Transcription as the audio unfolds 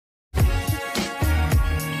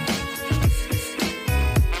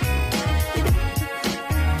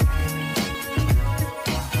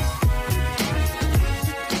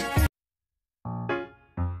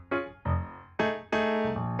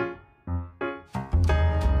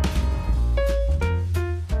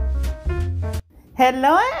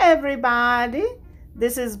Hello everybody,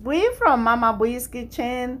 this is Bui from Mama Bui's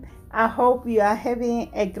Kitchen. I hope you are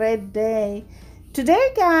having a great day.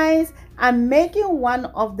 Today guys, I'm making one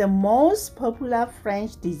of the most popular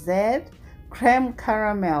French dessert, crème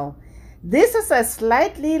caramel. This is a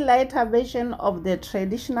slightly lighter version of the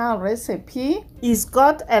traditional recipe. It's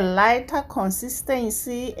got a lighter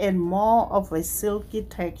consistency and more of a silky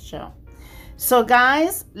texture. So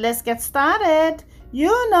guys, let's get started.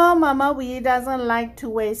 You know Mama Bui doesn't like to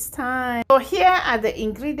waste time. So here are the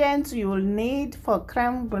ingredients you will need for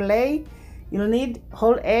crème brulee. You'll need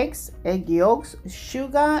whole eggs, egg yolks,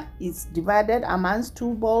 sugar is divided amongst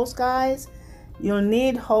 2 bowls guys. You'll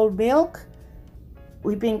need whole milk,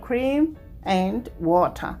 whipping cream, and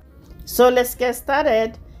water. So let's get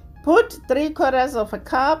started. Put 3/4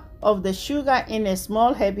 cup of the sugar in a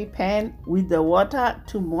small heavy pan with the water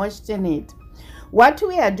to moisten it. What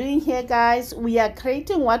we are doing here guys, we are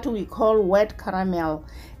creating what we call wet caramel.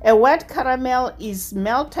 A wet caramel is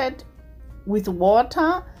melted with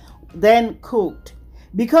water then cooked.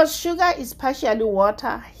 Because sugar is partially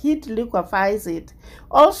water, heat liquefies it.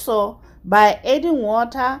 Also, by adding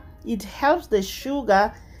water, it helps the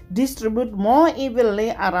sugar distribute more evenly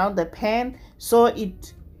around the pan so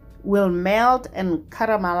it will melt and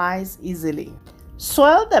caramelize easily.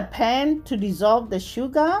 Swirl the pan to dissolve the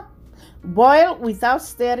sugar. Boil without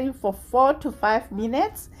stirring for 4 to 5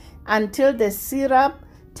 minutes until the syrup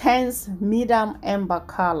turns medium amber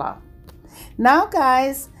color. Now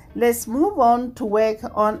guys, let's move on to work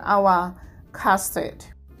on our custard.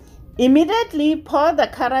 Immediately pour the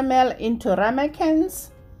caramel into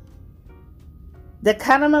ramekins. The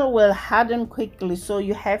caramel will harden quickly, so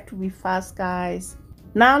you have to be fast guys.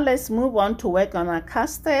 Now let's move on to work on our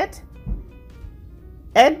custard.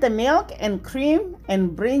 Add the milk and cream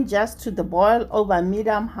and bring just to the boil over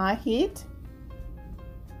medium-high heat.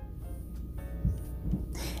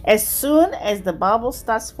 As soon as the bubble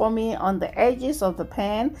starts forming on the edges of the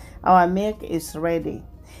pan, our milk is ready.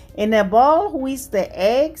 In a bowl, whisk the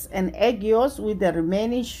eggs and egg yolks with the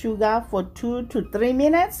remaining sugar for 2 to 3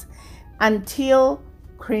 minutes until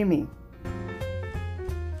creamy.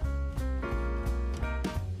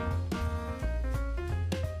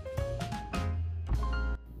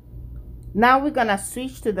 Now we're gonna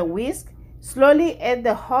switch to the whisk. Slowly add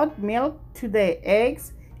the hot milk to the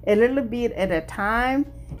eggs a little bit at a time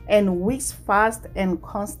and whisk fast and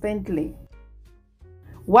constantly.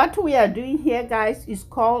 What we are doing here guys is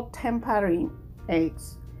called tempering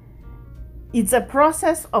eggs. It's a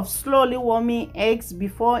process of slowly warming eggs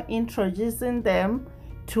before introducing them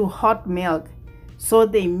to hot milk so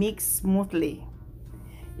they mix smoothly.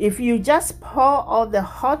 If you just pour all the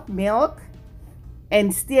hot milk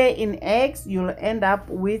and stir in eggs, you'll end up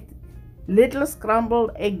with little scrambled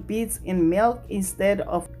egg bits in milk instead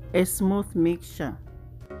of a smooth mixture.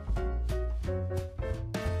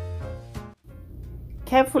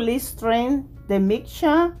 Carefully strain the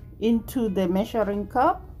mixture into the measuring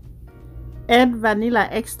cup. Add vanilla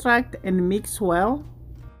extract and mix well.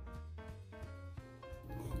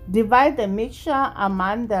 Divide the mixture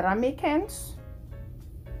among the ramekins.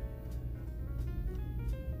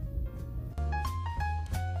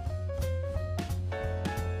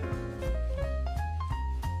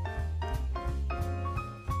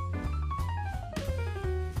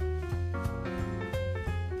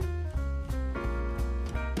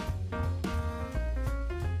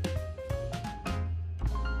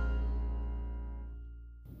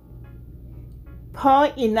 Pour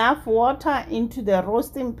enough water into the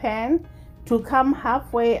roasting pan to come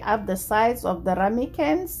halfway up the sides of the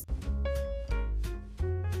ramekins.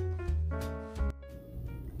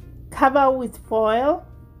 Cover with foil.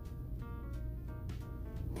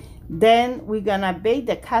 Then we're gonna bake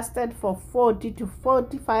the custard for 40 to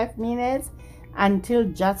 45 minutes until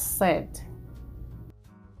just set.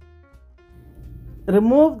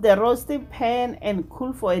 Remove the roasting pan and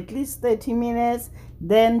cool for at least 30 minutes,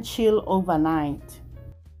 then chill overnight.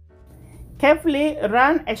 Carefully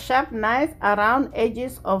run a sharp knife around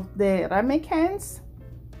edges of the ramekins,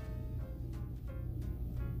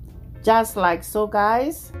 just like so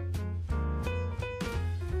guys.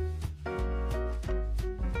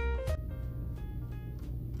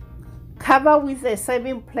 Cover with a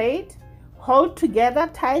serving plate, hold together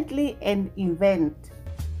tightly and invert.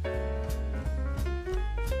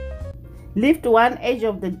 Lift one edge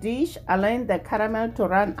of the dish, allowing the caramel to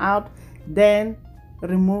run out, then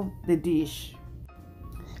remove the dish.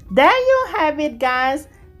 There you have it guys,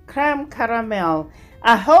 crème caramel.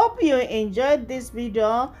 I hope you enjoyed this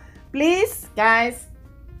video. Please guys,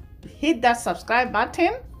 hit that subscribe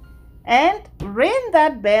button and ring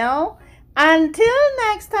that bell. Until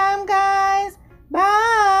next time guys,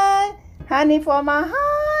 Bye. Honey for my heart.